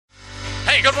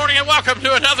Hey, good morning and welcome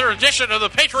to another edition of the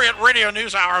Patriot Radio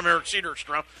News Hour. I'm Eric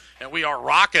Cedarstrom, and we are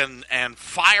rocking and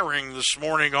firing this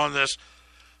morning on this.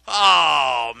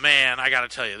 Oh, man, I got to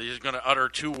tell you, these are going to utter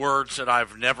two words that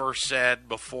I've never said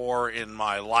before in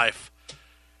my life.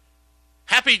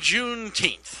 Happy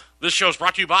Juneteenth. This show is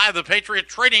brought to you by the Patriot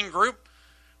Trading Group.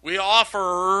 We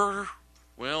offer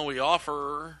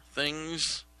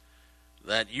things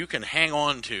that you can hang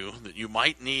on to that you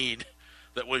might need,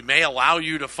 that we may allow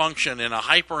you to function in a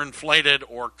hyperinflated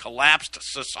or collapsed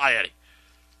society.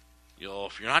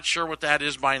 If you're not sure what that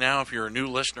is by now, if you're a new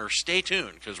listener, stay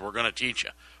tuned because we're going to teach you.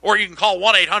 Or you can call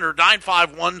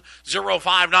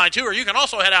 1-800-951-0592, or you can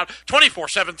also head out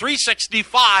 24/7,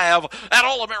 365 at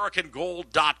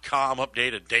allamericangold.com,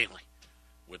 updated daily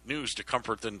with news to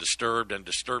comfort the disturbed and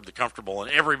disturb the comfortable, and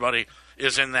everybody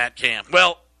is in that camp.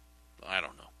 Well, I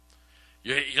don't know.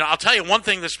 I'll tell you one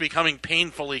thing that's becoming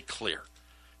painfully clear.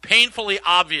 Painfully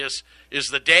obvious is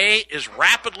the day is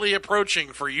rapidly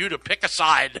approaching for you to pick a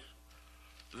side.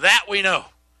 That we know.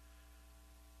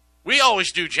 We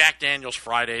always do Jack Daniels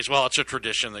Fridays. Well, it's a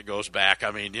tradition that goes back. I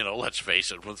mean, let's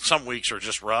face it. Some weeks are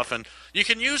just rough, and you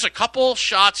can use a couple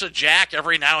shots of Jack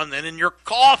every now and then in your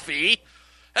coffee.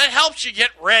 It helps you get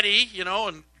ready,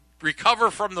 and recover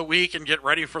from the week and get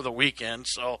ready for the weekend.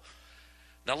 So,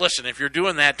 now listen, if you're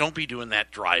doing that, don't be doing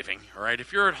that driving, all right?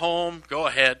 If you're at home, go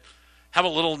ahead. Have a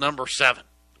little number 7,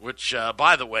 which,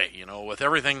 by the way, with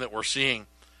everything that we're seeing,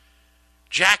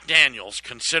 Jack Daniels,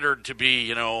 considered to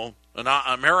be, an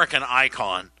American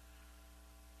icon,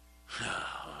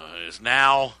 is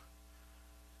now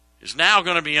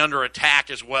going to be under attack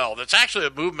as well. That's actually a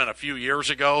movement a few years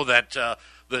ago that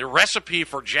the recipe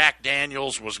for Jack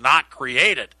Daniels was not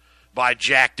created by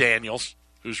Jack Daniels,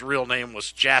 whose real name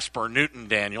was Jasper Newton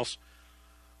Daniels,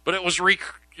 but it was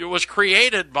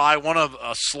created by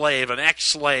an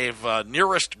ex-slave,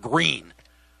 Nearest Green.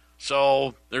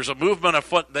 So there's a movement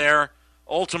afoot there.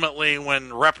 Ultimately,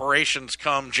 when reparations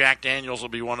come, Jack Daniels will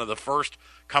be one of the first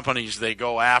companies they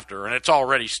go after, and it's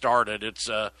already started. It's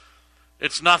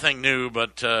nothing new,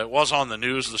 but it was on the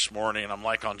news this morning, and I'm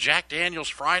like, on Jack Daniels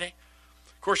Friday?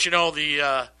 Of course,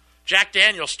 the Jack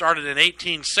Daniels started in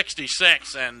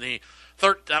 1866, and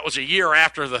that was a year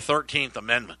after the 13th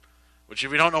Amendment, which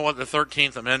if you don't know what the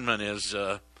 13th Amendment is,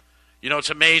 it's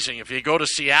amazing. If you go to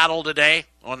Seattle today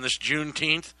on this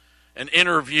Juneteenth, and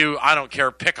interview, I don't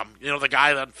care, pick them. The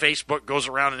guy on Facebook goes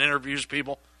around and interviews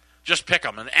people. Just pick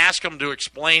them and ask them to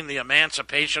explain the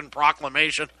Emancipation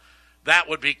Proclamation. That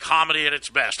would be comedy at its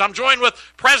best. I'm joined with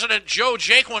President Joe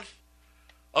Jaquin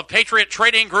of Patriot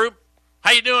Trading Group.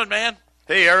 How you doing, man?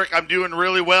 Hey, Eric, I'm doing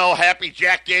really well. Happy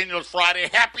Jack Daniels Friday.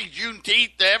 Happy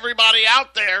Juneteenth to everybody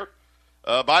out there.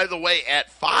 By the way, at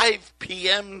 5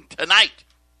 p.m. tonight,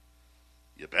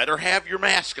 you better have your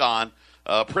mask on.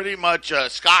 Pretty much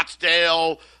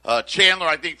Scottsdale, Chandler,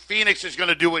 I think Phoenix is going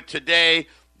to do it today.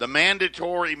 The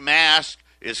mandatory mask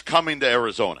is coming to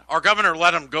Arizona. Our governor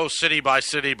let them go city by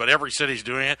city, but every city's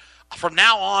doing it. From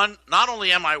now on, not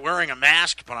only am I wearing a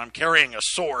mask, but I'm carrying a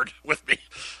sword with me.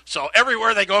 So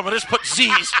everywhere they go, I'm going to just put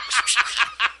Z's.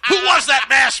 Who was that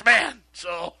masked man?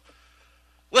 So,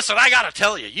 listen, I got to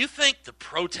tell you, you think the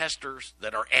protesters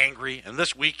that are angry, and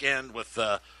this weekend with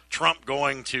Trump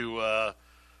going to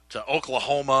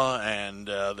Oklahoma, and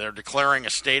they're declaring a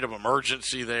state of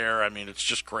emergency there. I mean, it's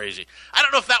just crazy. I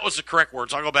don't know if that was the correct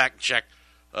words. I'll go back and check.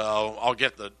 I'll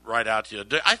get the right out to you.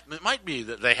 It might be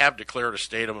that they have declared a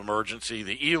state of emergency.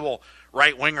 The evil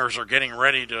right-wingers are getting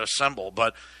ready to assemble.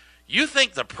 But you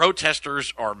think the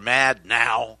protesters are mad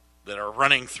now that are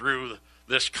running through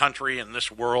this country and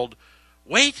this world?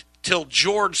 Wait till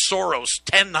George Soros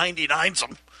 1099s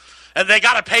them, and they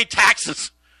got to pay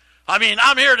taxes. I mean,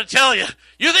 I'm here to tell you,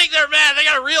 you think they're mad? They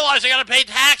got to realize they got to pay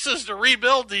taxes to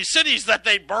rebuild these cities that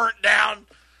they burnt down.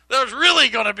 There's really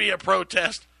going to be a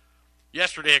protest.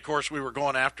 Yesterday, of course, we were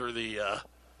going after the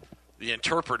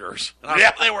interpreters. And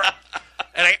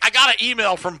I got an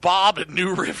email from Bob in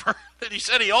New River, and he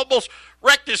said he almost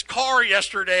wrecked his car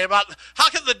yesterday about how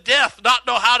can the deaf not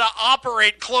know how to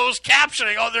operate closed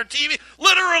captioning on their TV?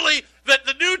 Literally, that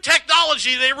the new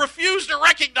technology, they refuse to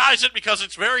recognize it because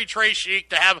it's very très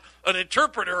chic to have an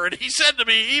interpreter. And he said to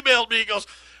me, he emailed me, he goes,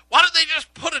 why don't they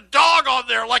just put a dog on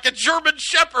there like a German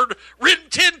Shepherd, Rin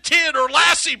Tin Tin or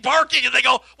Lassie barking, and they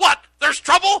go, what, there's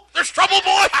trouble? There's trouble,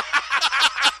 boy?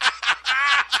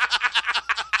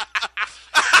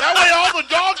 That way all the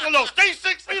dogs will know, stay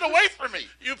 6 feet away from me.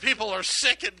 You people are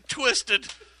sick and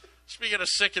twisted. Speaking of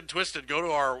sick and twisted, go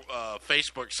to our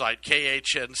Facebook site,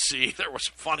 KHNC. There was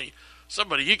funny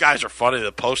Somebody, you guys are funny.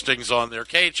 The postings on there,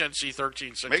 KHNC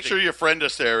 1360. Make sure you friend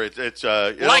us there. It's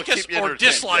like us or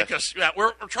dislike us. Yeah,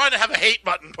 we're trying to have a hate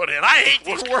button put in. I hate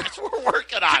these. We're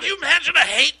working on it. Can you imagine a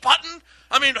hate button?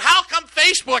 I mean, how come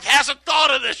Facebook hasn't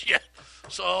thought of this yet?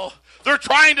 So they're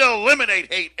trying to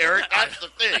eliminate hate, Eric. That's the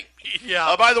thing.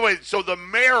 Yeah. By the way, so the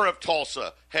mayor of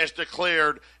Tulsa has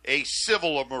declared a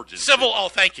civil emergency. Oh,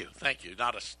 thank you,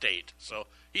 not a state. So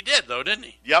he did, though, didn't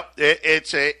he? Yep.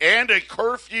 It's a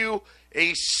curfew,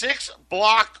 a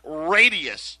 6-block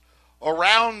radius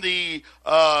around the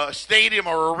stadium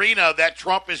or arena that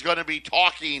Trump is going to be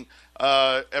rallying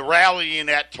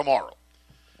at tomorrow.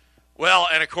 Well,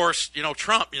 and of course,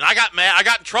 Trump. I got mad. I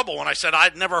got in trouble when I said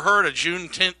I'd never heard of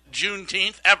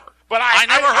Juneteenth ever. But I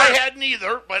never heard. I hadn't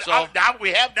either. But so, now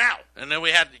we have now. And then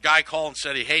we had the guy call and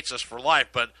said he hates us for life.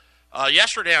 But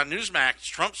yesterday on Newsmax,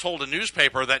 Trump told a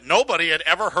newspaper that nobody had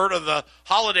ever heard of the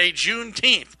holiday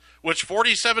Juneteenth, which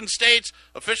 47 states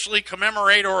officially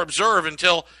commemorate or observe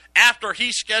until after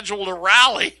he scheduled a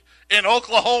rally in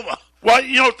Oklahoma.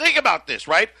 Well, think about this,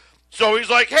 right? So he's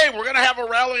like, hey, we're going to have a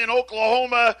rally in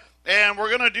Oklahoma, and we're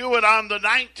going to do it on the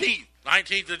 19th.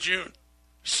 19th of June.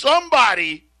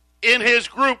 Somebody in his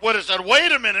group would have said,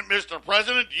 wait a minute, Mr.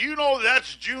 President, do you know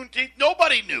that's Juneteenth?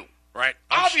 Nobody knew. Right.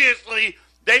 Obviously,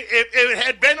 if it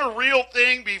had been a real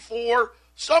thing before,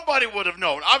 somebody would have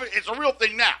known. It's a real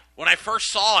thing now. When I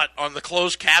first saw it on the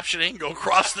closed captioning go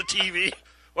across the TV,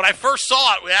 when I first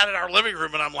saw it, we had it in our living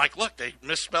room, and I'm like, look, they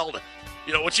misspelled it.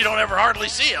 Which you don't ever hardly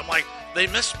see. I'm like, they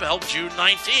misspelled June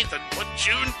 19th and put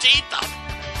Juneteenth up.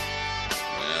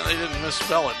 Well, they didn't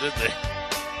misspell it, did they?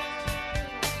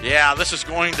 Yeah, this is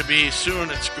going to be soon.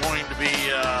 It's going to be,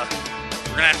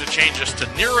 we're going to have to change this to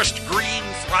Nearest Green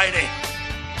Friday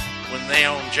when they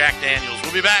own Jack Daniels.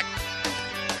 We'll be back.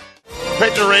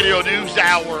 Patriot Radio News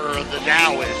Hour. The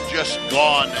Dow has just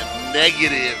gone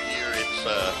negative here. It's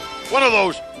one of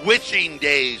those witching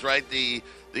days, right? The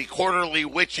quarterly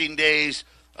witching days.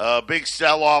 Big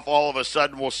sell-off. All of a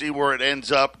sudden, we'll see where it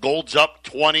ends up. Gold's up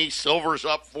 20. Silver's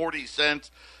up 40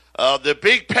 cents. The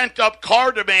big pent-up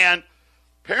car demand.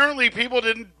 Apparently, people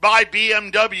didn't buy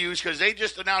BMWs because they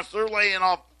just announced they're laying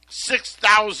off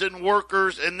 6,000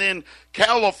 workers. And then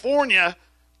California,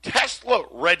 Tesla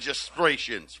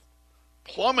registrations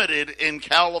plummeted in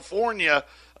California.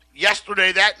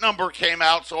 Yesterday, that number came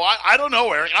out. So I don't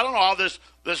know, Eric. I don't know how this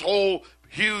whole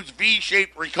huge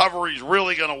V-shaped recovery is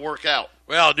really going to work out.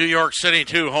 Well, New York City,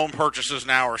 too, home purchases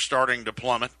now are starting to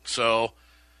plummet. So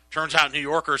turns out New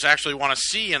Yorkers actually want to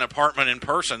see an apartment in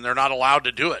person. They're not allowed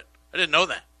to do it. I didn't know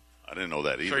that. I didn't know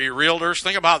that either. So you realtors,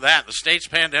 think about that. The state's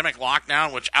pandemic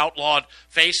lockdown, which outlawed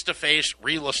face-to-face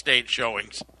real estate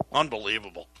showings.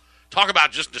 Unbelievable. Talk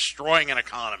about just destroying an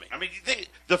economy. I mean,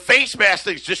 the face mask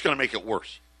thing is just going to make it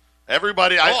worse.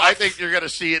 Everybody, I think you're going to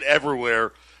see it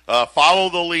everywhere. Follow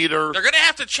the leader. They're going to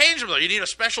have to change them, though. You need a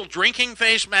special drinking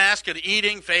face mask, an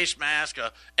eating face mask,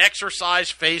 a exercise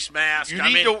face mask. You're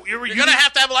going to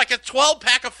have like a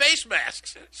 12-pack of face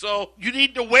masks. So you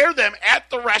need to wear them at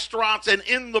the restaurants and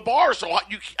in the bar. So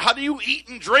how do you eat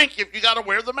and drink if you got to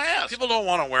wear the mask? People don't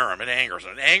want to wear them. It angers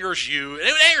them. It angers you.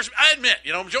 It angers me. I admit,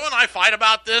 Joe and I fight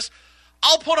about this.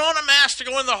 I'll put on a mask to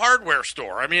go in the hardware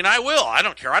store. I mean, I will. I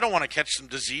don't care. I don't want to catch some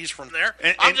disease from there.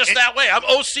 I'm just that way. I'm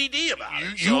OCD about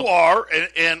it. You are,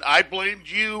 and I blamed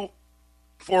you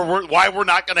for why we're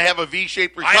not going to have a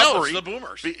V-shaped recovery. I know, it's the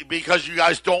boomers. Because you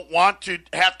guys don't want to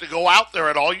have to go out there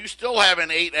at all. You still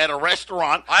haven't ate at a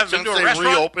restaurant since they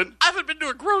reopened. I haven't been to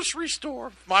a grocery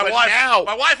store. My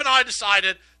wife and I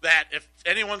decided that if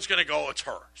anyone's going to go, it's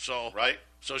her. So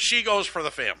she goes for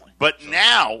the family. But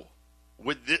now,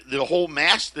 with the whole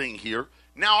mask thing here,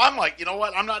 now I'm like, you know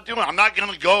what? I'm not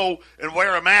going to go and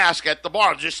wear a mask at the bar.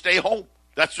 I'll just stay home.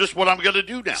 That's just what I'm going to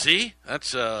do now. See?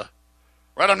 That's right.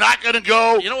 I'm not going to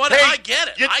go. You know what? Hey, I get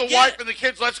it. Get the wife and the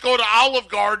kids. Let's go to Olive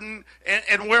Garden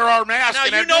and wear our mask.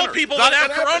 Now, you know people that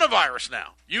have coronavirus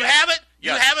now. You have it?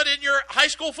 You have it in your high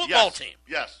school football team.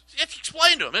 Yes.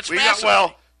 Explain to them. It's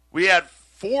fascinating. We had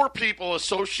 4 people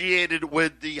associated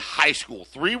with the high school.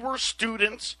 3 were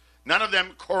students. None of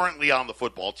them currently on the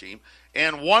football team.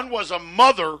 And 1 was a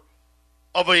mother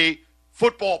of a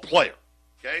football player.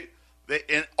 Okay?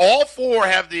 And all 4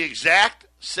 have the exact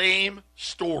same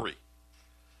story.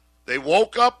 They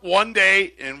woke up one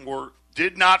day and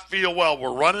did not feel well.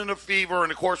 We're running a fever.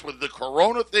 And, of course, with the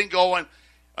corona thing going,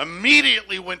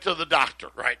 immediately went to the doctor.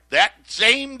 Right. That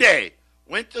same day,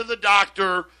 went to the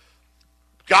doctor,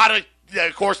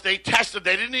 of course, they tested.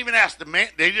 They didn't even ask the man.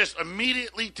 They just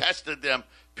immediately tested them.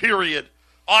 Period.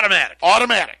 Automatic.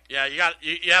 Yeah,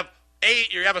 you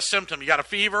have a symptom. You got a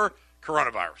fever,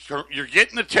 coronavirus. You're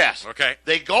getting the test. Okay.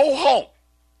 They go home.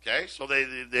 Okay, so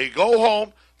they go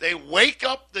home. They wake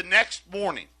up the next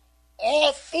morning.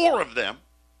 All 4 of them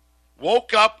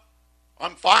woke up,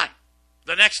 I'm fine.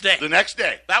 The next day. The next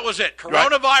day. That was it.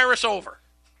 Coronavirus over.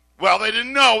 Well, they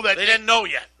didn't know that. They didn't know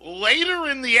yet. Later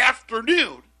in the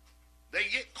afternoon, they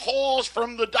get calls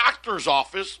from the doctor's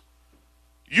office.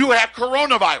 You have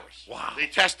coronavirus. Wow. They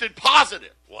tested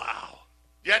positive. Wow.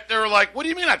 Yet they're like, what do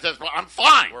you mean I tested? I'm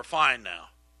fine. We're fine now.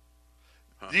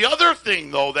 The other thing,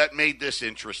 though, that made this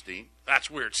interesting. That's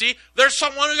weird. See, there's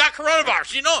someone who got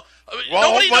coronavirus. You know,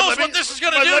 nobody knows what this is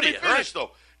going to do let to me you. Finish,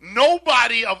 though.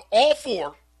 Nobody of all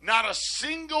 4, not a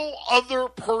single other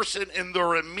person in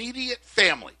their immediate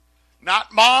family,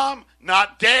 not mom,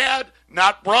 not dad,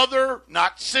 not brother,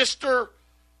 not sister,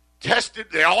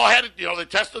 tested. They all had it. They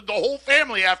tested the whole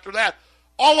family after that.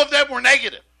 All of them were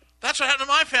negative. That's what happened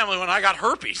to my family when I got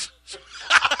herpes.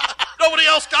 Nobody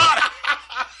else got it.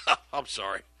 I'm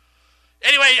sorry.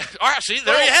 Anyway, all right, see,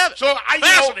 there you have it.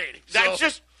 Fascinating. That's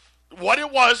just what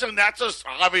it was, and that's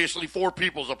obviously 4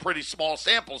 people is a pretty small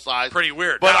sample size. Pretty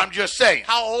weird. But now, I'm just saying.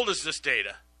 How old is this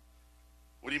data?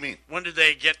 What do you mean? When did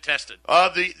they get tested?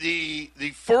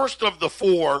 The first of the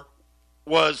 4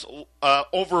 was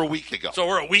over a week ago. So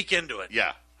we're a week into it.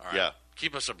 Yeah. All right. Yeah.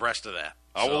 Keep us abreast of that.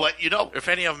 I will let you know. If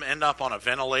any of them end up on a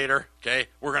ventilator, okay,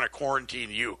 we're going to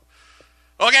quarantine you.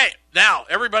 Okay, now,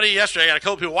 everybody yesterday, I got a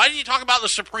couple people, why didn't you talk about the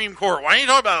Supreme Court? Why didn't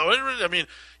you talk about it? I mean,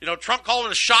 Trump called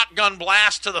it a shotgun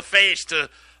blast to the face to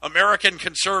American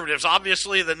conservatives.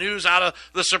 Obviously, the news out of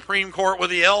the Supreme Court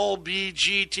with the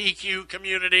LGBTQ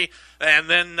community, and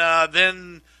then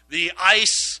the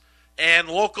ICE and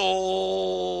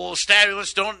local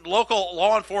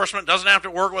law enforcement doesn't have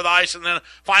to work with ICE, and then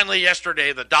finally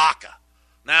yesterday, the DACA.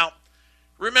 Now,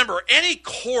 remember, any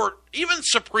court, even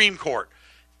Supreme Court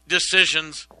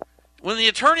decisions, when the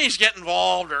attorneys get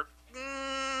involved, or,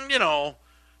 do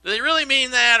they really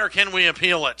mean that, or can we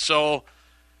appeal it? So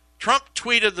Trump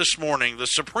tweeted this morning, the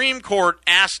Supreme Court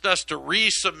asked us to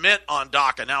resubmit on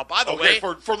DACA. Now, by the way,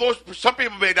 for those, some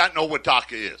people may not know what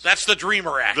DACA is. That's the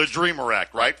Dreamer Act. The Dreamer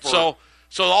Act, right? So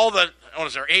all the, what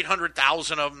is there,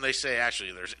 800,000 of them, they say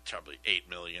actually there's probably 8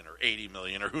 million or 80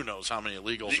 million or who knows how many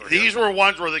illegals are These here. were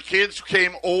ones where the kids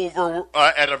came over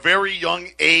at a very young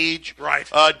age. Right.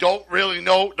 Don't really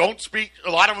know, don't speak, a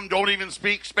lot of them don't even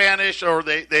speak Spanish, or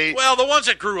they Well, the ones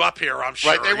that grew up here, I'm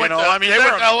sure. Right, they went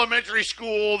to elementary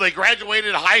school, they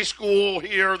graduated high school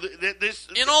here.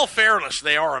 In all fairness,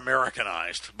 they are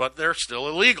Americanized, but they're still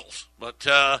illegals. But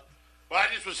I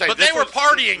just was saying, but they were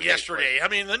partying yesterday. I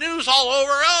mean, the news all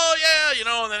over,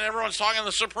 and then everyone's talking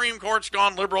the Supreme Court's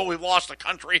gone liberal, we've lost the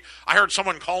country. I heard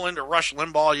someone call into Rush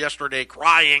Limbaugh yesterday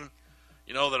crying,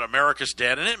 that America's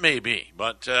dead, and it may be.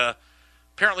 But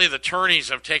apparently the attorneys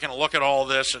have taken a look at all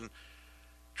this, and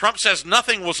Trump says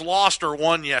nothing was lost or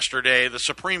won yesterday. The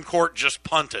Supreme Court just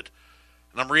punted.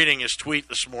 And I'm reading his tweet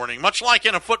this morning. Much like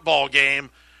in a football game,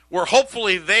 where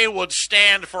hopefully they would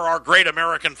stand for our great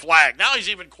American flag. Now he's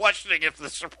even questioning if the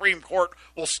Supreme Court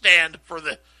will stand for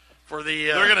the.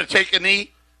 They're going to take a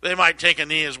knee? They might take a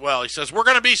knee as well. He says, we're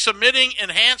going to be submitting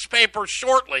enhanced papers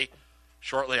shortly.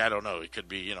 Shortly, I don't know. It could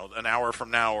be, an hour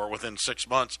from now or within 6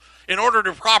 months in order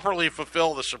to properly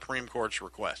fulfill the Supreme Court's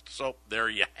request. So there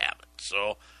you have it.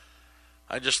 So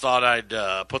I just thought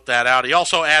I'd put that out. He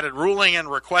also added, ruling and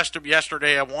request of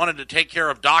yesterday, I wanted to take care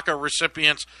of DACA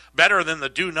recipients better than the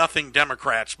do-nothing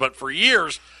Democrats. But for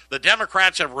years, the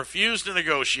Democrats have refused to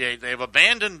negotiate. They've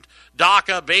abandoned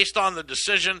DACA based on the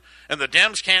decision, and the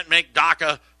Dems can't make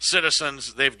DACA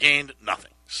citizens. They've gained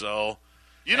nothing. So,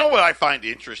 you know what I find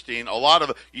interesting? A lot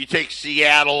of, you take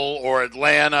Seattle or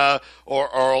Atlanta or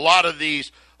a lot of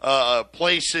these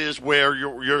places where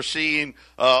you're seeing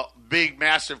big,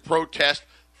 massive protest.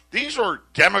 These are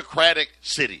Democratic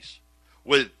cities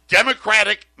with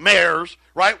Democratic mayors,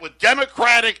 right, with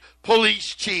Democratic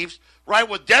police chiefs, right,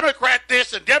 with Democrat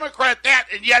this and Democrat that,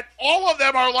 and yet all of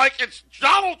them are like it's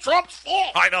Donald Trump's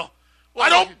fault. I know. Well, I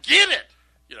don't get it.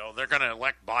 They're going to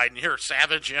elect Biden. Here,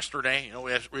 Savage yesterday,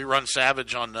 we run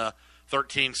Savage on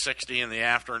 1360 in the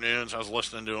afternoons. I was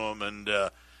listening to him, and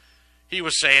he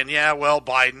was saying,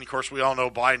 Biden, of course, we all know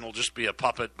Biden will just be a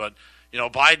puppet, but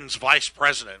Biden's vice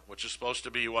president, which is supposed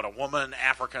to be a woman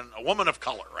of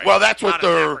color, right? Well, that's what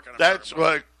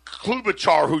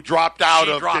Klobuchar, who dropped out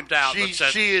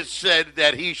she has said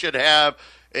that he should have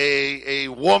a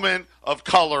woman of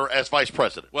color as vice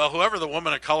president. Well, whoever the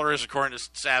woman of color is, according to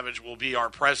Savage, will be our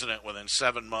president within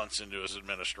 7 months into his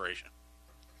administration.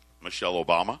 Michelle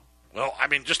Obama? Well, I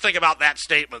mean, just think about that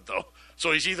statement, though.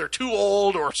 So he's either too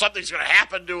old or something's going to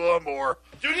happen to him or...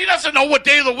 Dude, he doesn't know what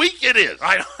day of the week it is.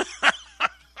 I know.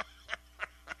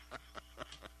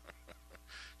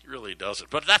 really doesn't.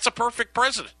 But that's a perfect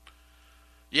president.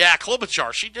 Yeah,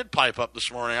 Klobuchar, she did pipe up this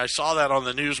morning. I saw that on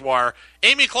the newswire.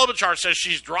 Amy Klobuchar says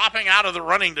she's dropping out of the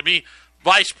running to be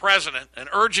vice president and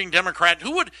urging Democrat,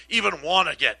 who would even want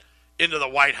to get into the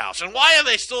White House? And why are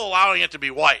they still allowing it to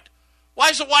be white? Why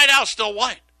is the White House still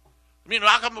white? I mean,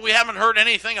 how come we haven't heard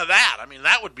anything of that? I mean,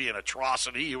 that would be an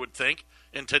atrocity, you would think,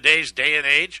 in today's day and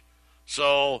age.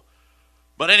 So,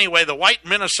 but anyway, the white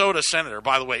Minnesota senator,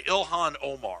 by the way, Ilhan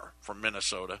Omar from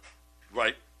Minnesota.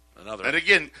 Right. Another. And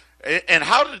again, and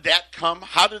how did that come?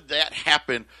 How did that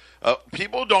happen?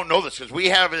 People don't know this because we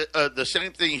have the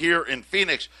same thing here in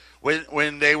Phoenix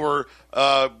when they were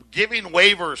giving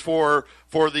waivers for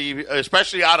the,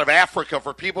 especially out of Africa,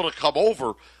 for people to come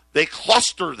over. They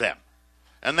cluster them,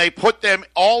 and they put them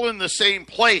all in the same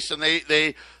place, and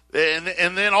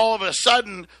and then all of a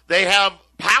sudden they have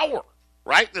power,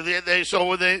 right? So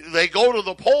when they go to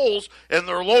the polls in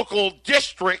their local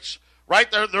districts. Right,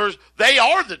 they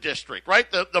are the district, right?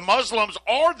 The Muslims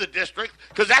are the district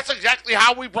because that's exactly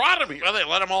how we brought them here. Well, they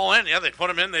let them all in. Yeah, they put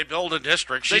them in. They build a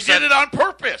district. They did it on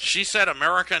purpose. She said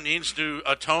America needs to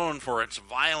atone for its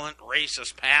violent,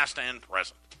 racist past and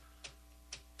present.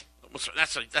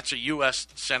 That's a U.S.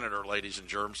 senator, ladies and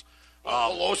germs.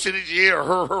 Pelosi,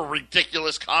 her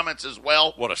ridiculous comments as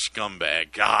well. What a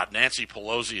scumbag. God, Nancy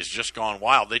Pelosi has just gone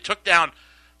wild. They took down...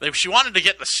 She wanted to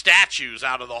get the statues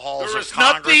out of the halls of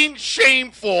Congress. There is nothing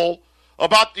shameful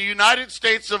about the United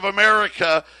States of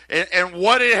America and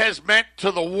what it has meant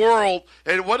to the world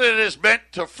and what it has meant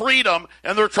to freedom,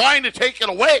 and they're trying to take it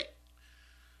away.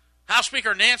 House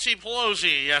Speaker Nancy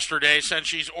Pelosi yesterday said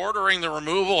she's ordering the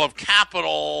removal of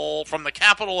from the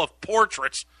Capitol of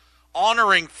portraits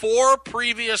honoring 4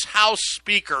 previous House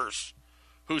speakers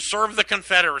who served the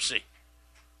Confederacy.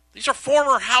 These are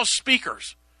former House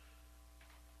speakers.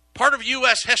 Part of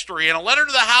U.S. history. In a letter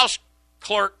to the House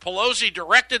clerk, Pelosi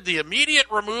directed the immediate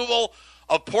removal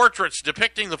of portraits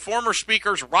depicting the former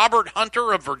speakers Robert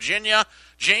Hunter of Virginia,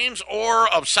 James Orr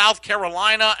of South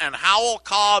Carolina, and Howell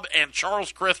Cobb and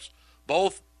Charles Crist,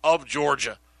 both of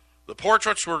Georgia. The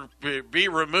portraits were be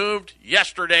removed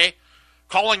yesterday,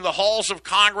 calling the halls of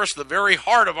Congress the very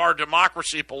heart of our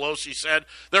democracy, Pelosi said.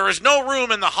 There is no room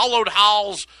in the hallowed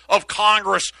halls of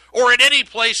Congress or in any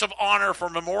place of honor for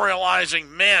memorializing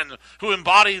men who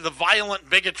embody the violent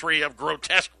bigotry of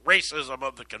grotesque racism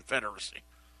of the Confederacy.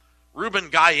 Ruben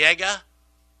Gallega,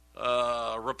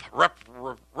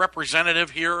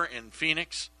 representative here in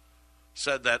Phoenix,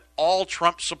 said that all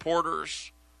Trump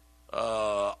supporters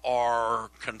are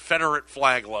Confederate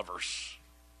flag lovers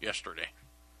yesterday.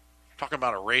 Talking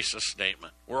about a racist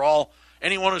statement.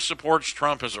 Anyone who supports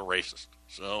Trump is a racist.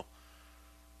 So,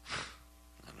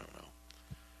 I don't know.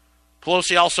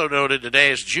 Pelosi also noted today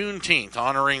is Juneteenth,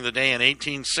 honoring the day in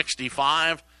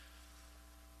 1865.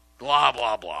 Blah,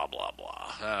 blah, blah, blah,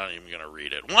 blah. I'm not even going to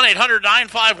read it.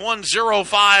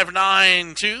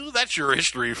 1-800-951-0592. That's your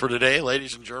history for today,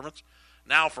 ladies and Germans.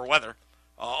 Now for weather.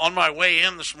 On my way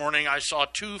in this morning, I saw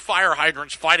 2 fire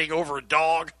hydrants fighting over a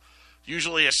dog.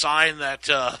 Usually a sign that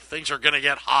things are going to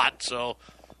get hot, so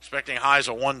expecting highs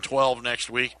of 112 next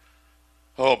week.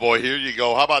 Oh, boy, here you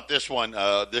go. How about this one?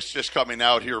 This just coming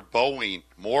out here, Boeing.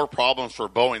 More problems for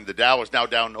Boeing. The Dow is now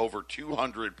down over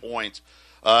 200 points.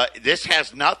 This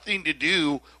has nothing to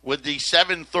do with the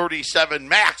 737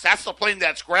 MAX. That's the plane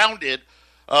that's grounded.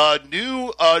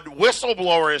 New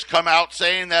whistleblower has come out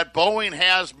saying that Boeing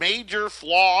has major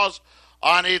flaws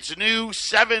on its new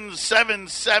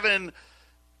 777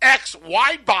 X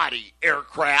wide-body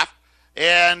aircraft,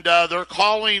 and they're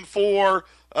calling for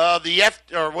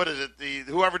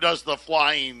whoever does the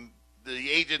flying,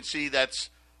 the agency that's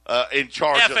in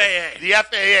charge FAA. of it. The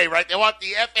FAA, right? They want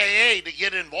the FAA to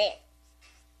get involved.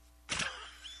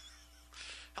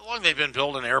 How long have they been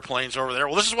building airplanes over there?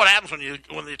 Well, this is what happens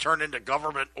when they turn into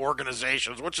government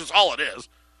organizations, which is all it is.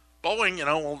 Boeing,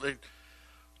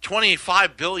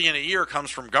 $25 billion a year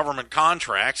comes from government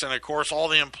contracts, and of course, all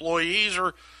the employees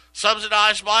are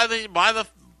subsidized by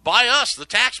us, the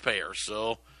taxpayers.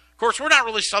 So, of course, we're not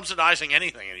really subsidizing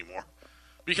anything anymore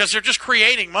because they're just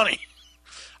creating money.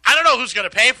 I don't know who's going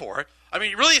to pay for it. I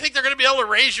mean, you really think they're going to be able to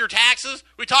raise your taxes?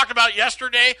 We talked about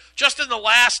yesterday, just in the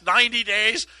last 90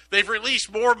 days, they've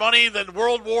released more money than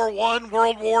World War I,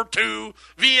 World War II,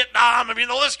 Vietnam. I mean,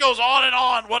 the list goes on and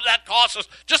on, what that costs us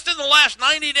just in the last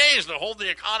 90 days to hold the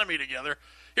economy together.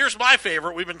 Here's my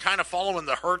favorite. We've been kind of following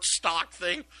the Hertz stock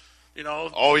thing,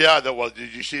 Oh, yeah.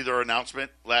 Did you see their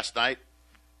announcement last night?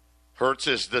 Hertz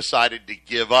has decided to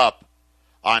give up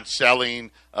on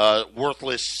selling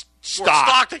worthless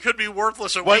stock that could be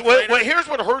worthless a week later. Well, here's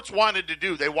what Hertz wanted to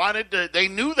do. They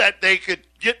knew that they could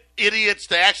get idiots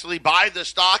to actually buy the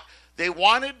stock. They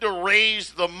wanted to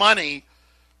raise the money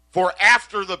for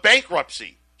after the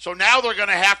bankruptcy. So now they're going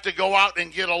to have to go out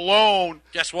and get a loan.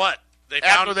 Guess what?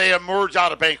 After they emerge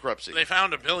out of bankruptcy. They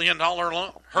found $1 billion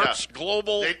loan. Hertz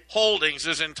Global Holdings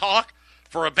is in talk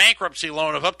for a bankruptcy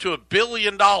loan of up to $1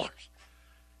 billion.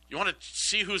 You want to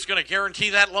see who's going to guarantee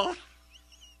that loan?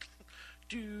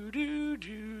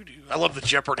 I love the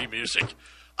Jeopardy music.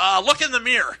 Look in the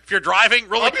mirror if you're driving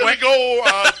really quick. I'm going to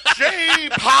go Jay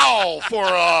Powell for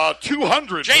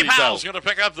 200. Jay Powell's going to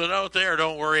pick up the note there,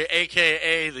 don't worry,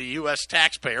 a.k.a. the U.S.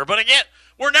 taxpayer. But again,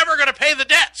 we're never going to pay the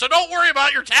debt, so don't worry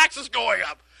about your taxes going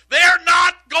up. They're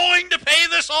not going to pay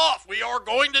this off. We are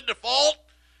going to default.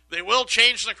 They will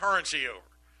change the currency over,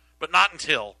 but not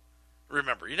until.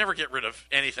 Remember, you never get rid of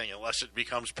anything unless it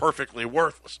becomes perfectly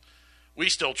worthless. We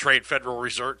still trade Federal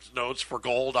Reserve notes for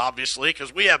gold, obviously,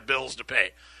 because we have bills to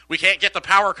pay. We can't get the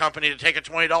power company to take a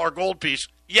 $20 gold piece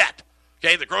yet.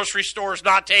 Okay, the grocery store is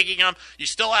not taking them. You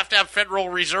still have to have Federal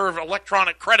Reserve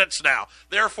electronic credits now.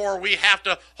 Therefore, we have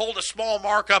to hold a small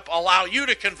markup, allow you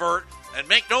to convert, and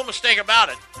make no mistake about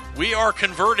it, we are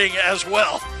converting as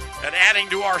well and adding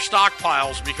to our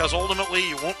stockpiles because ultimately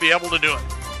you won't be able to do it.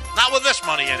 Not with this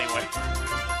money, anyway.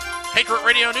 Patriot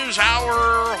Radio News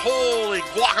Hour. Holy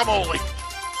guacamole.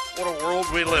 What a world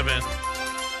we live in.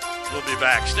 We'll be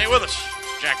back. Stay with us.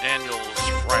 Jack Daniels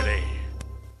Friday.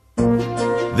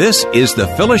 This is the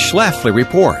Phyllis Schlafly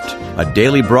Report, a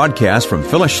daily broadcast from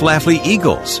Phyllis Schlafly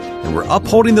Eagles. And we're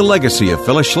upholding the legacy of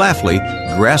Phyllis Schlafly,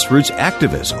 grassroots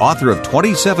activist, author of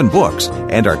 27 books,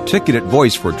 and articulate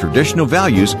voice for traditional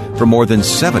values for more than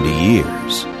 70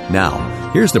 years. Now,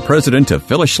 here's the president of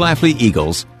Phyllis Schlafly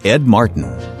Eagles, Ed Martin.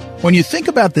 When you think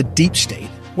about the deep state,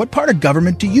 what part of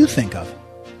government do you think of?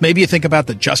 Maybe you think about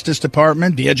the Justice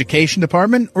Department, the Education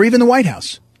Department, or even the White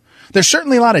House. There's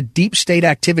certainly a lot of deep state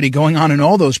activity going on in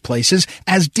all those places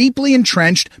as deeply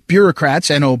entrenched bureaucrats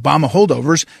and Obama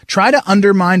holdovers try to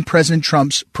undermine President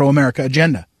Trump's pro-America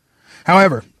agenda.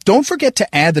 However, don't forget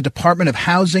to add the Department of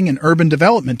Housing and Urban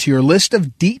Development to your list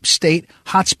of deep state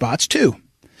hotspots, too.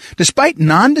 Despite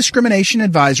non-discrimination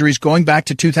advisories going back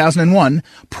to 2001,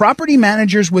 property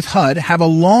managers with HUD have a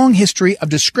long history of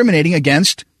discriminating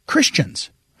against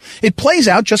Christians. It plays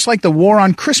out just like the war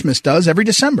on Christmas does every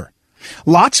December.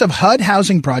 Lots of HUD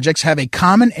housing projects have a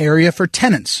common area for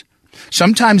tenants.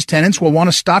 Sometimes tenants will want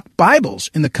to stock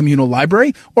Bibles in the communal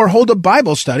library or hold a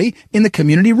Bible study in the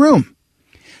community room.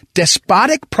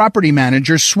 Despotic property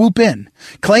managers swoop in,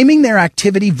 claiming their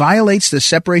activity violates the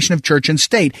separation of church and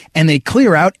state, and they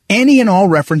clear out any and all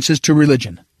references to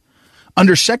religion.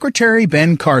 Under Secretary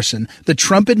Ben Carson, the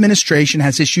Trump administration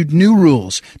has issued new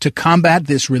rules to combat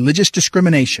this religious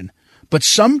discrimination. But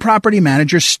some property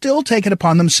managers still take it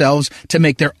upon themselves to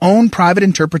make their own private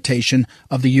interpretation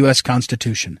of the U.S.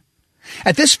 Constitution.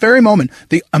 At this very moment,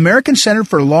 the American Center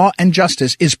for Law and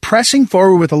Justice is pressing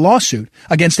forward with a lawsuit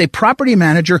against a property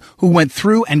manager who went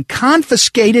through and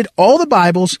confiscated all the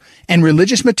Bibles and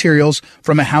religious materials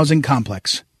from a housing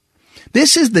complex.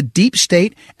 This is the deep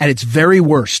state at its very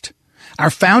worst. Our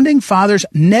founding fathers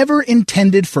never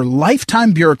intended for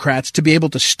lifetime bureaucrats to be able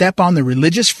to step on the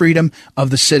religious freedom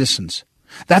of the citizens.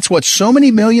 That's what so many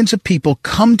millions of people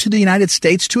come to the United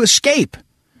States to escape.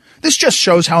 This just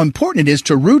shows how important it is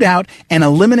to root out and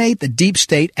eliminate the deep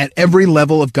state at every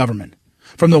level of government.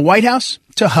 From the White House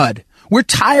to HUD, we're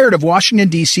tired of Washington,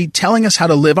 D.C. telling us how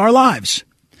to live our lives.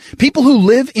 People who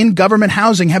live in government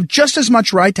housing have just as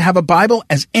much right to have a Bible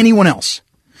as anyone else.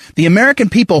 The American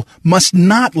people must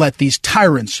not let these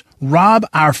tyrants rob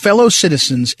our fellow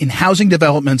citizens in housing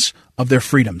developments of their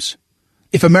freedoms.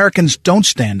 If Americans don't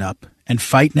stand up and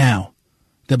fight now,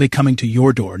 they'll be coming to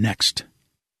your door next.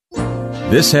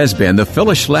 This has been the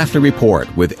Phyllis Schlafly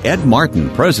Report with Ed Martin,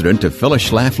 president of Phyllis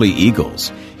Schlafly Eagles.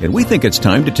 And we think it's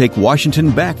time to take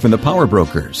Washington back from the power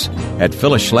brokers. At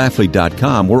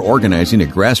phyllisschlafly.com, we're organizing a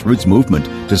grassroots movement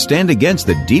to stand against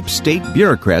the deep state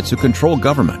bureaucrats who control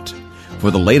government.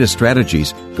 For the latest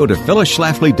strategies, go to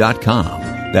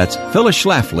phyllisschlafly.com. That's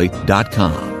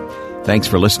phyllisschlafly.com. Thanks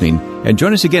for listening, and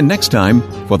join us again next time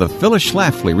for the Phyllis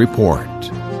Schlafly Report.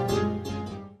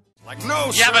 No,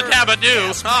 Yabba dabba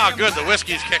do. Oh, good. The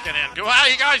whiskey's kicking in. How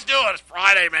you guys doing? It's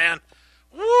Friday, man.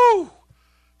 Woo!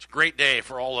 It's a great day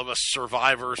for all of us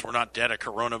survivors. We're not dead of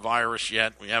coronavirus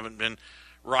yet. We haven't been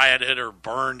rioted or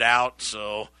burned out.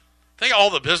 So I think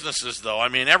all the businesses, though, I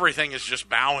mean, everything is just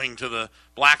bowing to the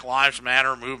Black Lives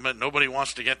Matter movement. Nobody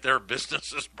wants to get their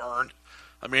businesses burned.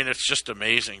 I mean, it's just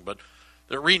amazing. But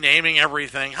they're renaming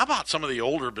everything. How about some of the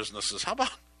older businesses? How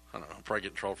about, I don't know, I'll probably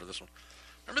get in trouble for this one.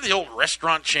 Remember the old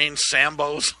restaurant chain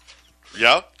Sambo's?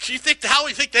 Yeah. How do you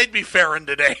think they'd be faring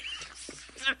today?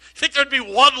 You think there'd be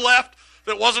one left?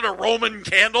 that wasn't a Roman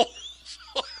candle.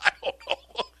 I don't know.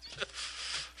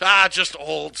 Just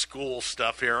old school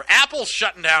stuff here. Apple's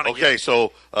shutting down again. Okay,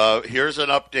 so here's an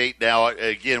update now.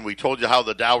 Again, we told you how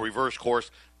the Dow reverse course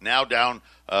now down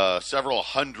several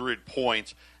hundred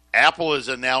points. Apple is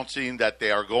announcing that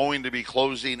they are going to be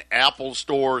closing Apple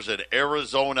stores in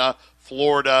Arizona,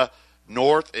 Florida,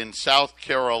 North and South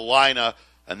Carolina,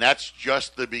 and that's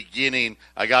just the beginning.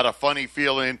 I got a funny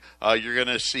feeling you're going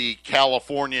to see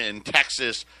California and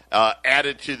Texas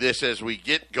added to this as we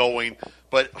get going.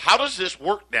 But how does this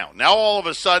work now? Now all of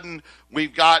a sudden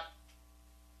we've got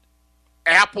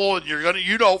Apple, and you're going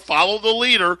to, follow the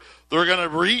leader. They're going to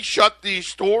re-shut these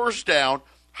stores down.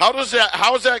 How is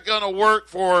that going to work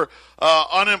for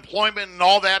unemployment and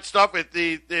all that stuff? At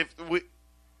the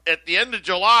end of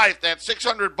July, if that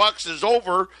 $600 is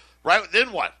over, right?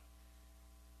 Then what?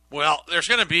 Well, there's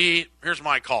going to be. Here's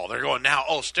my call. They're going now.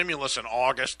 Stimulus in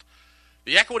August.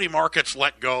 The equity markets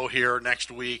let go here next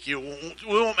week. We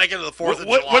won't make it to the 4th of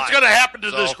July. What's going to happen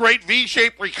to this great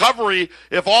V-shaped recovery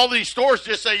if all these stores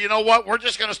just say, you know what, we're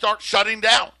just going to start shutting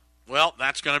down? Well,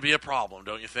 that's going to be a problem,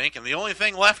 don't you think? And the only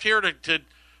thing left here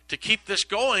to keep this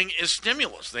going is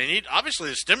stimulus. Obviously,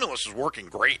 the stimulus is working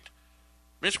great.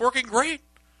 I mean, it's working great.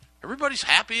 Everybody's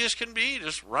happy as can be,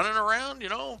 just running around,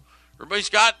 Everybody's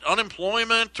got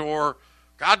unemployment or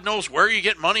God knows where you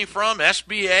get money from,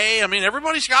 SBA. I mean,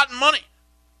 everybody's gotten money.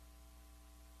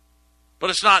 But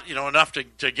it's not, enough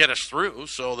to get us through.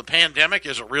 So the pandemic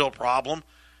is a real problem.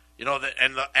 The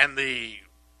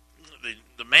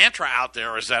mantra out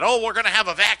there is that, we're going to have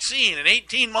a vaccine in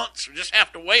 18 months. We just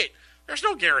have to wait. There's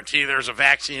no guarantee there's a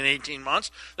vaccine in 18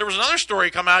 months. There was another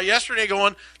story come out yesterday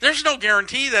going, there's no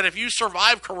guarantee that if you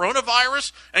survive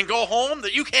coronavirus and go home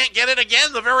that you can't get it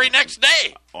again the very next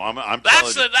day.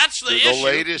 That's the issue. The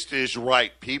latest is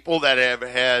right. People that have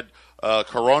had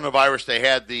coronavirus, they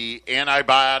had the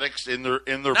antibiotics in their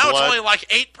blood. Now it's only like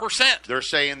 8%. They're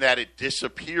saying that it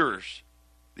disappears.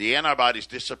 The antibodies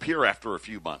disappear after a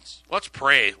few months. Let's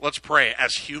pray. Let's pray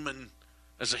as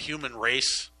a human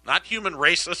race, not human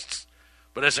racists,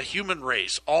 but as a human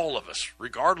race, all of us,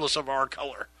 regardless of our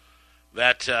color,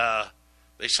 that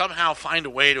they somehow find a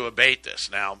way to abate this.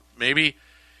 Now, maybe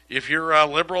if you're a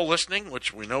liberal listening,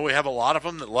 which we know we have a lot of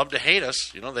them that love to hate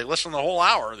us, they listen the whole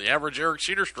hour, the average Eric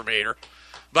Cedarstrom hater.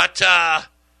 But,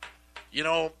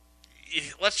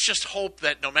 let's just hope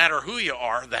that no matter who you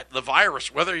are, that the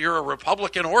virus, whether you're a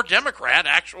Republican or Democrat,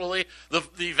 actually, the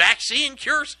vaccine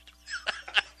cures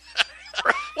it.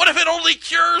 What if it only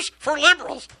cures for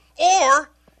liberals? Or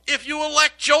if you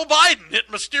elect Joe Biden, it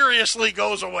mysteriously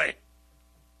goes away.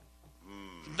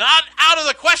 Not out of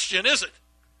the question, is it?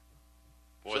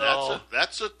 Boy,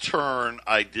 that's a turn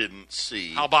I didn't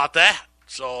see. How about that?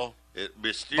 So it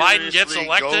mysteriously Biden gets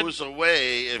elected, goes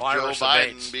away if Joe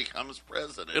Biden becomes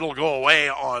president. It'll go away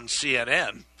on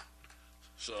CNN.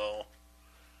 So,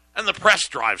 and the press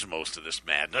drives most of this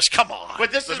madness. Come on.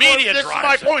 But this the is media this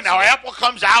drives is my point. it. Now, Apple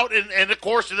comes out, and of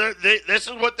course, this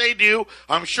is what they do.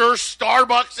 I'm sure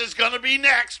Starbucks is going to be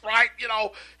next, right?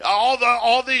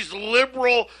 All these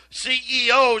liberal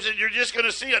CEOs, and you're just going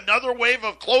to see another wave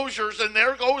of closures, and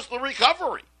there goes the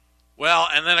recovery. Well,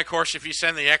 and then, of course, if you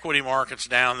send the equity markets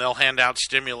down, they'll hand out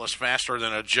stimulus faster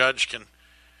than a judge can,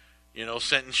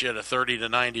 sentence you to 30 to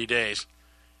 90 days.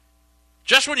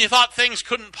 Just when you thought things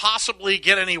couldn't possibly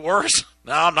get any worse.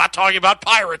 No, I'm not talking about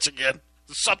pirates again.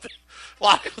 Something.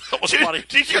 That was funny.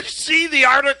 Did you see the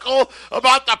article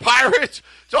about the pirates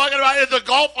talking about in the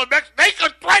Gulf of Mexico?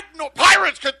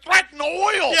 Pirates could threaten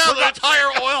oil. Yeah, the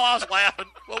entire oil. I was laughing.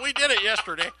 Well, we did it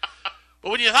yesterday. But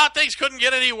when you thought things couldn't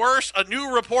get any worse, a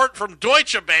new report from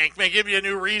Deutsche Bank may give you a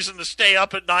new reason to stay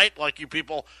up at night, like you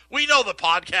people. We know the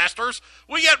podcasters.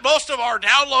 We get most of our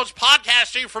downloads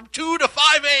podcasting from 2 to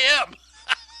 5 a.m.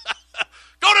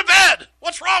 Go to bed.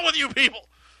 What's wrong with you people?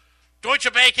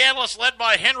 Deutsche Bank analyst led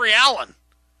by Henry Allen.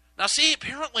 Now, see,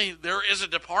 apparently there is a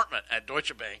department at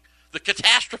Deutsche Bank, the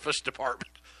catastrophist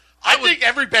department. I think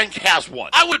every bank has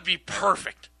one. I would be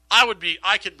perfect. I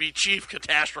could be chief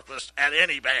catastrophist at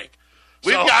any bank.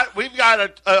 We've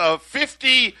got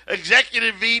 50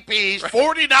 executive VPs.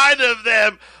 49 of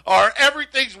them are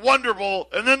everything's wonderful,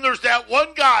 and then there's that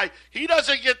one guy. He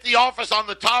doesn't get the office on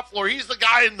the top floor. He's the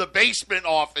guy in the basement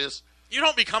office. You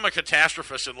don't become a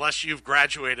catastrophist unless you've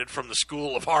graduated from the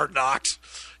school of hard knocks.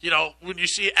 When you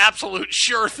see absolute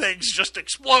sure things just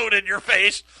explode in your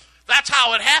face, that's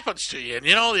how it happens to you. And,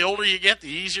 the older you get, the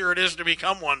easier it is to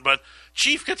become one. But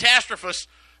chief catastrophist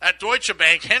at Deutsche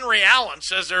Bank, Henry Allen,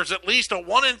 says there's at least a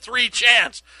 1 in 3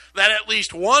 chance that at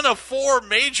least one of 4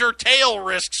 major tail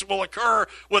risks will occur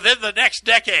within the next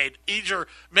decade. Either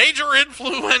major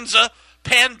influenza,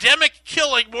 pandemic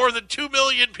killing more than 2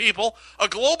 million people, a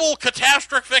global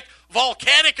catastrophic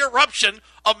volcanic eruption,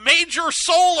 a major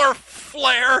solar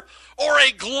flare, or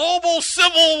a global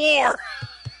civil war.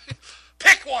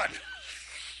 Pick one.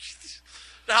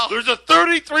 Now, there's a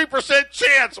 33%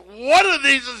 chance one of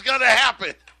these is going to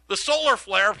happen. The solar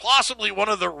flare, possibly one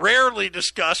of the rarely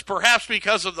discussed, perhaps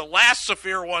because of the last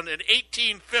severe one in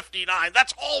 1859.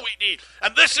 That's all we need.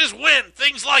 And this is when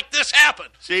things like this happen.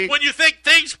 See? When you think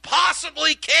things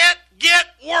possibly can't get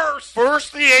worse.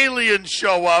 First the aliens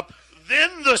show up,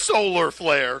 then the solar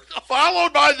flare,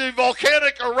 followed by the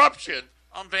volcanic eruption.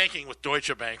 I'm banking with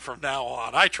Deutsche Bank from now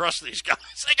on. I trust these guys.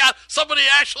 They got somebody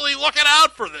actually looking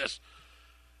out for this.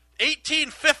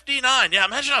 1859. Yeah,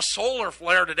 imagine a solar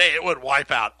flare today. It would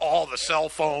wipe out all the cell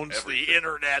phones, everything. The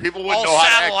internet, people wouldn't all know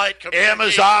satellite how to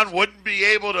Amazon wouldn't be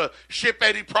able to ship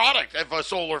any product if a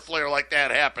solar flare like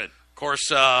that happened. Of course,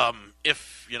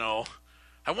 if,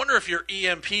 I wonder if your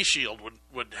EMP shield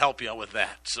would help you with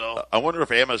that. So I wonder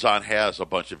if Amazon has a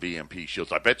bunch of EMP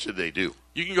shields. I bet you they do.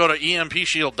 You can go to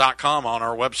EMPshield.com on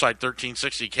our website,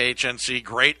 1360 KHNC.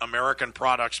 Great American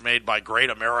products made by great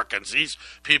Americans. These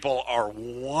people are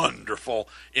wonderful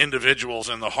individuals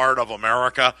in the heart of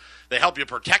America. They help you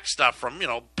protect stuff from,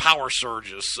 power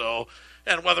surges. So,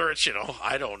 and whether it's,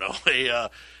 I don't know,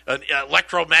 an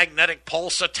electromagnetic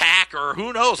pulse attack or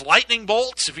who knows, lightning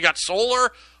bolts. If you got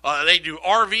solar, they do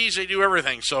RVs, they do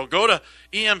everything. So go to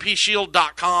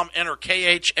EMPshield.com, enter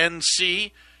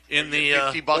KHNC in the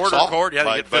order code.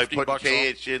 Yeah, you get 50 by bucks putting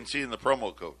off. KHNC in the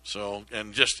promo code. So,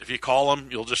 and just if you call them,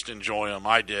 you'll just enjoy them.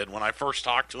 I did. When I first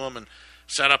talked to them and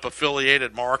set up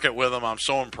affiliated market with them, I'm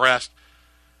so impressed.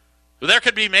 There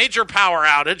could be major power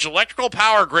outage. Electrical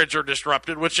power grids are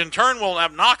disrupted, which in turn will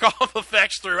have knockoff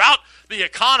effects throughout the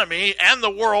economy and the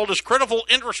world as critical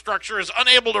infrastructure is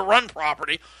unable to run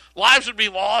properly. Lives would be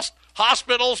lost.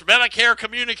 Hospitals, Medicare,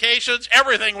 communications,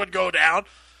 everything would go down.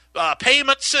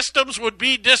 Payment systems would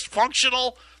be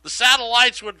dysfunctional. The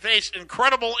satellites would face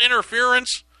incredible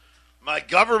interference. My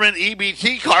government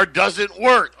EBT card doesn't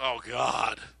work. Oh,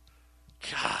 God.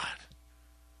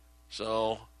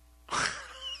 So...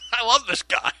 I love this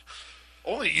guy.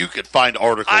 Only you could find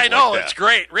articles I know, like that. It's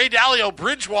great. Ray Dalio,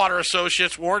 Bridgewater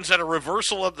Associates, warns that a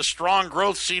reversal of the strong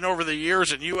growth seen over the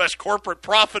years in U.S. corporate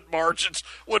profit margins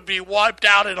would be wiped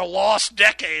out in a lost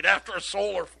decade after a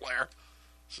solar flare.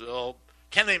 So,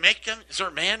 can they make them? Is there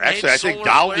a man-made Actually, I solar think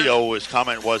flare? Dalio's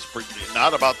comment was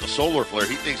not about the solar flare.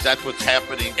 He thinks that's what's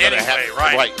happening. Anyway,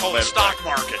 right. Oh, the stock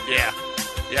market, yeah.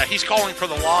 Yeah, he's calling for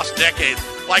the lost decade.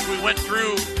 Like we went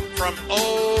through from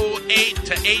 2008 to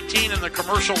 2018 in the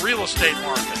commercial real estate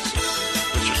markets,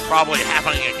 which is probably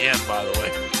happening again, by the way.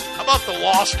 How about the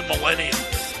lost millennium?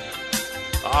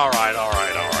 All right.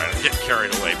 I'm getting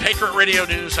carried away. Patriot Radio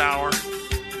News Hour.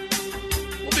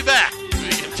 We'll be back. You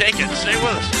can take it. Stay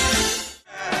with us.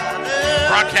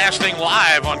 Broadcasting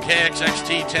live on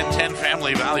KXXT 1010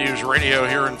 Family Values Radio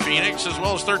here in Phoenix, as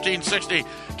well as 1360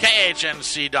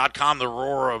 KHNC.com, the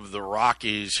roar of the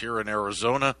Rockies here in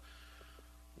Arizona.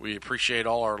 We appreciate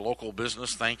all our local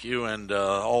business. Thank you. And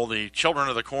all the children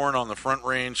of the corn on the Front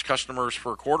Range customers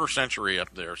for a quarter century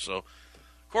up there. So,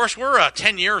 of course, we're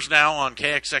 10 years now on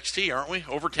KXXT, aren't we?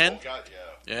 Over 10? Oh, God,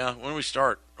 yeah. Yeah, when did we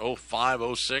start?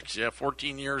 05, 06? Yeah,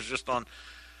 14 years just on.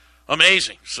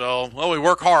 Amazing. So, well, we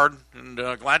work hard and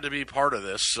glad to be part of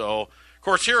this. So, of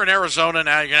course, here in Arizona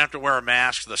now you're going to have to wear a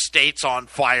mask. The state's on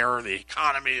fire. The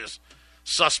economy is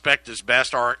suspect as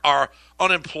best. Our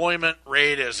unemployment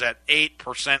rate is at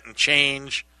 8% and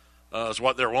change is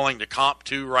what they're willing to comp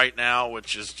to right now,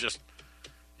 which is just,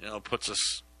 puts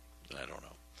us, I don't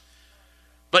know.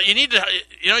 But you need to,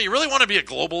 you really want to be a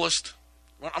globalist?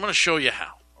 Well, I'm going to show you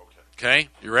how. Okay?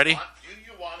 You ready? Do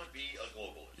you want to be a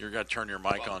globalist? You're going to turn your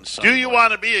mic on. Do you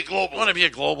want to be a globalist? You want to be a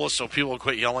globalist so people will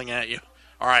quit yelling at you?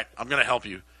 All right, I'm going to help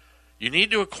you. You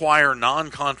need to acquire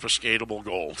non-confiscatable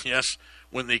gold. Yes,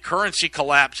 when the currency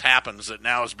collapse happens that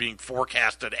now is being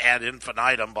forecasted ad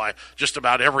infinitum by just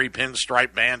about every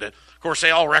pinstripe bandit, of course,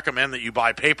 they all recommend that you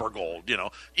buy paper gold,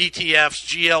 ETFs,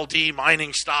 GLD,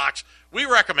 mining stocks. We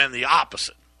recommend the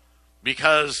opposite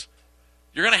because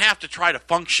you're going to have to try to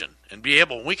function and be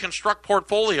able. When we construct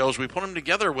portfolios, we put them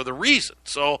together with a reason.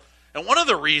 So, and one of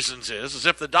the reasons is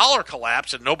if the dollar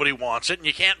collapses and nobody wants it and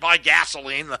you can't buy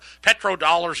gasoline, the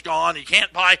petrodollar's gone, you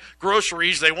can't buy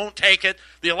groceries, they won't take it,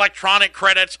 the electronic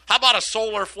credits, how about a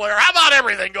solar flare, how about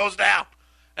everything goes down?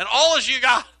 And all as you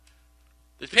got,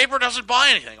 the paper doesn't buy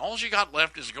anything. All you got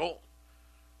left is gold.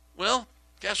 Well,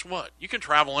 guess what? You can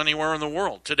travel anywhere in the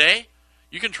world. Today,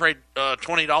 you can trade a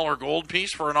 $20 gold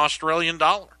piece for an Australian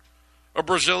dollar, a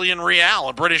Brazilian real,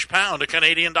 a British pound, a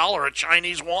Canadian dollar, a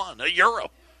Chinese yuan, a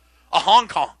euro. a Hong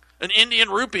Kong, an Indian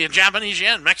rupee, a Japanese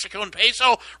yen, Mexican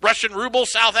peso, Russian ruble,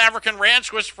 South African rand,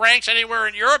 Swiss francs, anywhere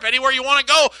in Europe, anywhere you want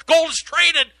to go. Gold is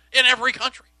traded in every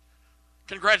country.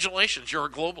 Congratulations, you're a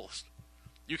globalist.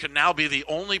 You can now be the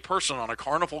only person on a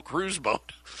Carnival cruise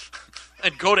boat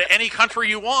and go to any country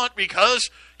you want because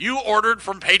you ordered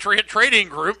from Patriot Trading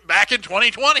Group back in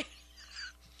 2020.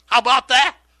 How about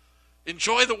that?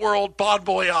 Enjoy the world. Bon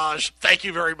voyage. Thank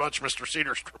you very much, Mr.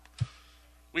 Cedarstrom.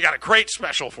 We got a great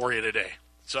special for you today.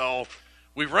 So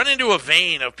we've run into a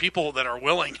vein of people that are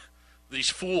willing, these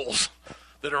fools,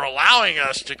 that are allowing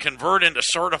us to convert into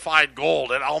certified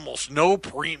gold at almost no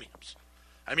premiums.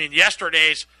 I mean,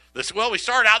 we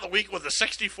started out the week with the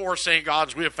 64 St.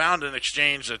 Gaudens. We have found an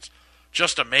exchange that's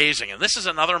just amazing. And this is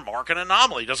another market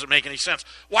anomaly. Doesn't make any sense.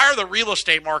 Why are the real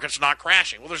estate markets not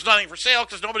crashing? Well, there's nothing for sale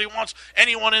because nobody wants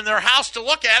anyone in their house to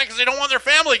look at it because they don't want their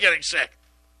family getting sick.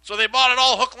 So they bought it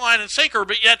all hook, line, and sinker,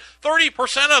 but yet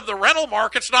 30% of the rental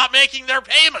market's not making their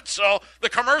payments. So the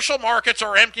commercial markets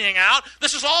are emptying out.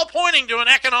 This is all pointing to an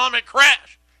economic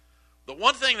crash. The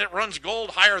one thing that runs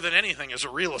gold higher than anything is a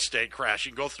real estate crash.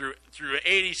 You can go through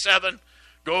 87,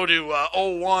 go to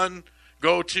 01,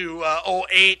 go to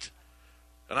 08.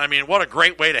 And, I mean, what a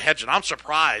great way to hedge it. I'm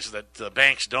surprised that the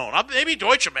banks don't. Maybe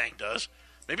Deutsche Bank does.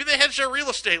 Maybe they hedge their real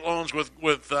estate loans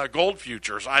with gold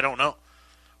futures. I don't know.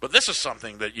 But this is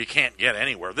something that you can't get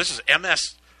anywhere. This is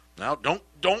MS. Now, don't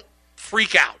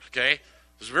freak out, okay?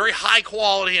 This is very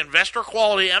high-quality,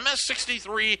 investor-quality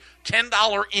MS-63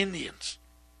 $10 Indians.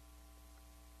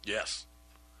 Yes.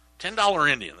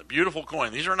 $10 Indian, the beautiful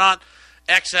coin. These are not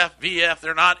XF, VF.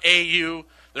 They're not AU.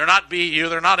 They're not BU,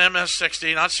 they're not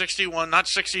MS-60, not 61, not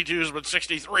 62s, but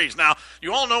 63s. Now,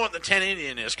 you all know what the 10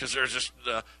 Indian is because there's this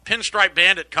Pinstripe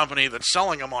Bandit company that's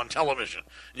selling them on television.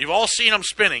 You've all seen them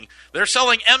spinning. They're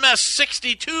selling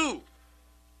MS-62,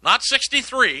 not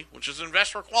 63, which is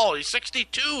investor quality,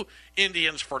 62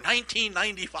 Indians for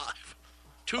 $19.95.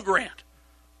 $2,000.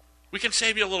 We can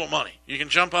save you a little money. You can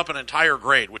jump up an entire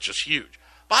grade, which is huge.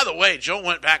 By the way, Joe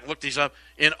went back and looked these up.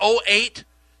 In 08,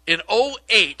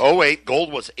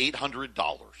 gold was $800.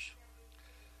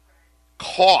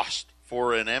 Cost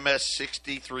for an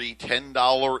MS-63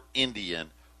 $10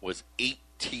 Indian was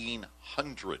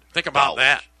 $1,800. Think about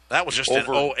that. That was just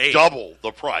over in 08. Double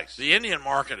the price. The Indian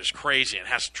market is crazy and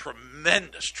has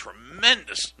tremendous,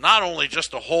 not only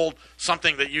just to hold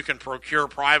something that you can procure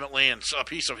privately and a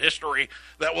piece of history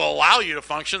that will allow you to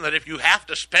function, that if you have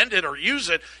to spend it or use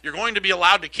it, you're going to be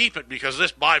allowed to keep it because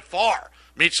this by far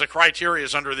meets the criteria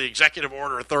under the Executive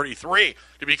Order 33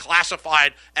 to be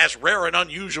classified as rare and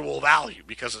unusual value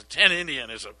because a 10 Indian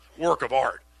is a work of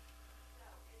art.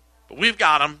 But we've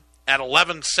got them at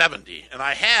 1170, and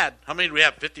I had, how many do we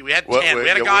have? 50? We had 10. We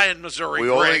had a guy in Missouri. We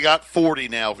only got 40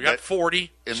 now. We got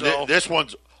 40. And this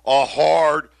one's a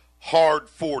hard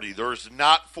 40. There's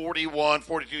not 41,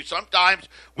 42. Sometimes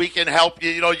we can help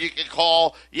you. You know, you can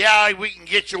call. Yeah, we can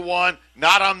get you one.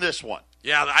 Not on this one.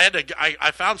 Yeah,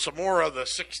 I found some more of the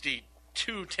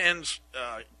 6210s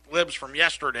libs from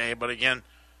yesterday, but again,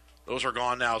 those are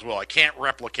gone now as well. I can't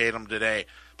replicate them today.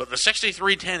 But the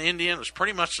 6310 Indian was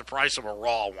pretty much the price of a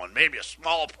raw one, maybe a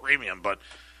small premium. But,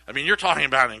 I mean, you're talking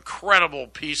about an incredible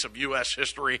piece of U.S.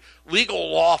 history,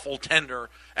 legal, lawful tender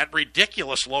at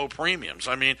ridiculous low premiums.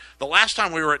 I mean, the last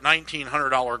time we were at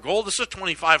 $1,900 gold, this is a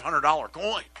 $2,500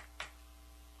 coin.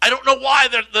 I don't know why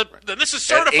this is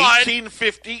certified. At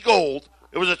 $1,850 gold.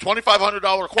 It was a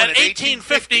 $2,500 coin at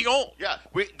 $1,850 gold. Yeah,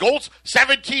 gold's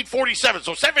 $1,747,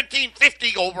 so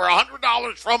 $1,750 gold. We're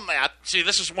 $100 from that. See,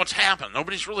 this is what's happened.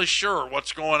 Nobody's really sure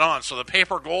what's going on. So the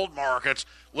paper gold markets,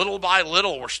 little by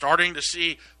little, we're starting to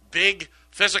see big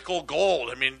physical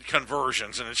gold,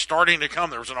 conversions, and it's starting to come.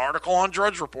 There was an article on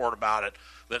Drudge Report about it,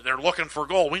 that they're looking for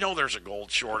gold. We know there's a gold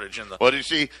shortage in the... Well, you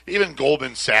see, even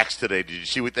Goldman Sachs today, did you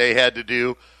see what they had to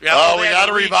do? Yeah, we got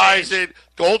to revise it.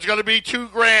 Gold's going to be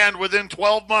 $2,000 within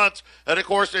 12 months. And, of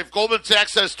course, if Goldman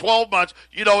Sachs says 12 months,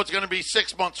 you know it's going to be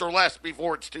 6 months or less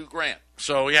before it's $2,000.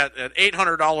 So, yeah, at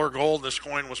 $800 gold, this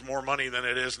coin was more money than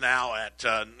it is now at,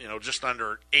 just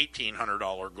under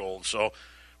 $1,800 gold. So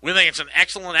we think it's an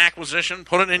excellent acquisition.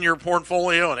 Put it in your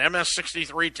portfolio, an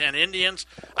MS-63 10 Indians.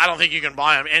 I don't think you can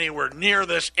buy them anywhere near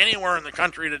this, anywhere in the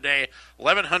country today.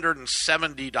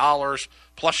 $1,170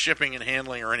 plus shipping and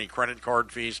handling or any credit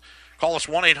card fees. Call us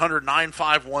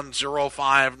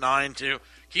 1-800-951-0592.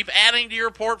 Keep adding to your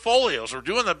portfolios. We're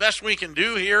doing the best we can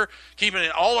do here, keeping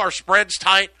all our spreads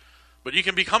tight. But you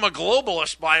can become a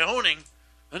globalist by owning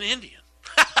an Indian.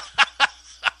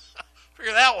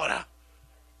 Figure that one out.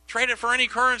 Trade it for any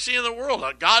currency in the world.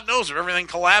 God knows if everything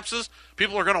collapses,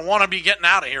 people are going to want to be getting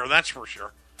out of here, that's for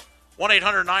sure.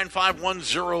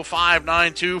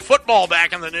 1-800-951-0592. Football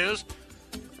back in the news.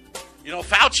 You know,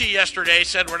 Fauci yesterday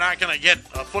said we're not going to get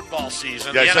a football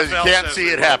season. Yeah, the he says NFL you can't says see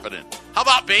it happening. How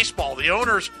about baseball? The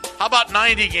owners, how about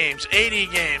 90 games, 80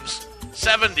 games,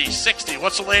 70, 60?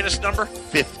 What's the latest number?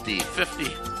 50.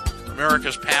 50.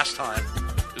 America's pastime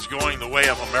is going the way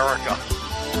of America.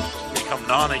 It's become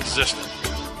non-existent.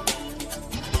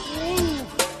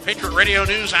 Patriot Radio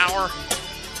News Hour.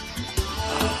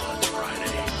 Oh, it's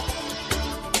Friday.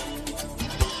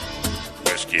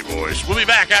 Whiskey Boys. We'll be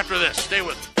back after this. Stay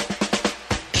with us.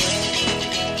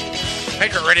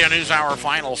 Patriot Radio News Hour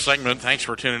final segment. Thanks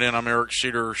for tuning in. I'm Eric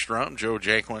Cedarstrom, Joe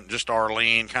Jaquint, just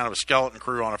Arlene, kind of a skeleton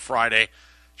crew on a Friday.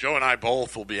 Joe and I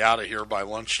both will be out of here by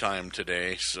lunchtime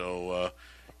today, so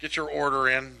get your order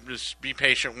in. Just be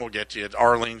patient. We'll get to you.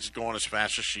 Arlene's going as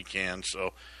fast as she can.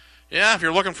 So, yeah, if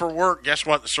you're looking for work, guess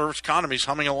what? The service economy's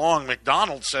humming along.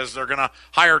 McDonald's says they're going to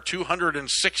hire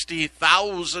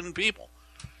 260,000 people.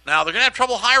 Now, they're going to have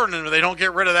trouble hiring them if they don't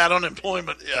get rid of that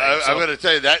unemployment thing. I'm going to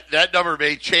tell you, that number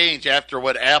may change after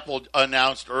what Apple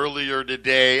announced earlier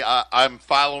today. I'm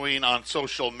following on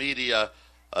social media.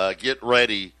 Get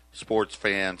ready, sports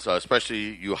fans,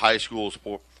 especially you high school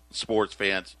sports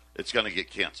fans. It's going to get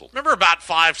canceled. Remember about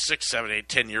 5, 6, 7, 8,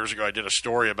 10 years ago, I did a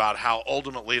story about how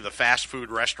ultimately the fast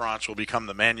food restaurants will become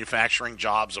the manufacturing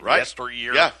jobs of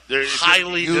yesteryear. Yeah.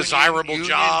 Highly desirable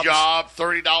jobs. Job,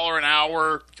 $30 an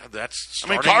hour. God, that's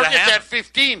starting Target's to happen. at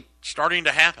 15. Starting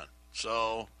to happen.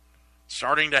 So,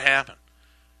 starting to happen.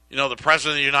 You know, the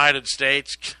President of the United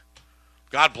States,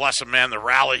 God bless him, man, the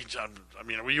rally. I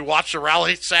mean, will you watch the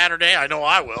rally Saturday? I know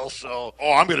I will. So,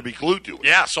 I'm going to be glued to it.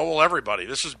 Yeah, so will everybody.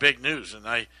 This is big news, and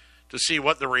to see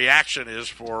what the reaction is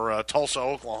for Tulsa,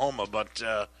 Oklahoma. But,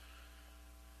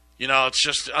 you know, it's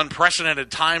just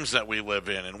unprecedented times that we live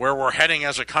in, and where we're heading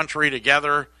as a country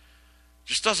together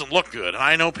just doesn't look good. And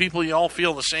I know people, you all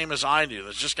feel the same as I do.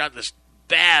 There's just got this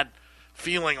bad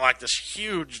feeling like this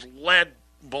huge lead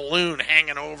balloon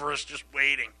hanging over us, just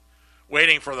waiting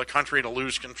for the country to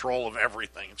lose control of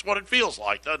everything. It's what it feels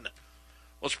like, doesn't it?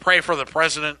 Let's pray for the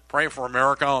president, pray for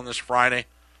America on this Friday,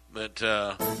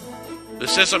 that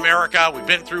this is America. We've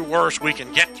been through worse. We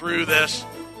can get through this,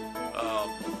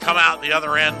 come out the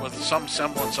other end with some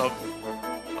semblance of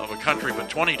a country. But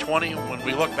 2020, when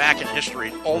we look back in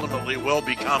history, ultimately will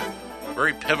become a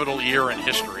very pivotal year in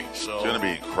history. So it's going to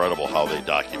be incredible how they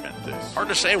document this. Hard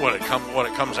to say what it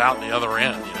comes out in the other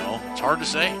end, you know. It's hard to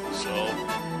say. So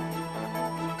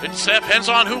it depends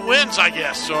on who wins, I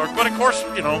guess. But, of course,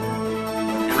 you know,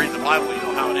 if you read the Bible, you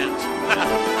know how it ends.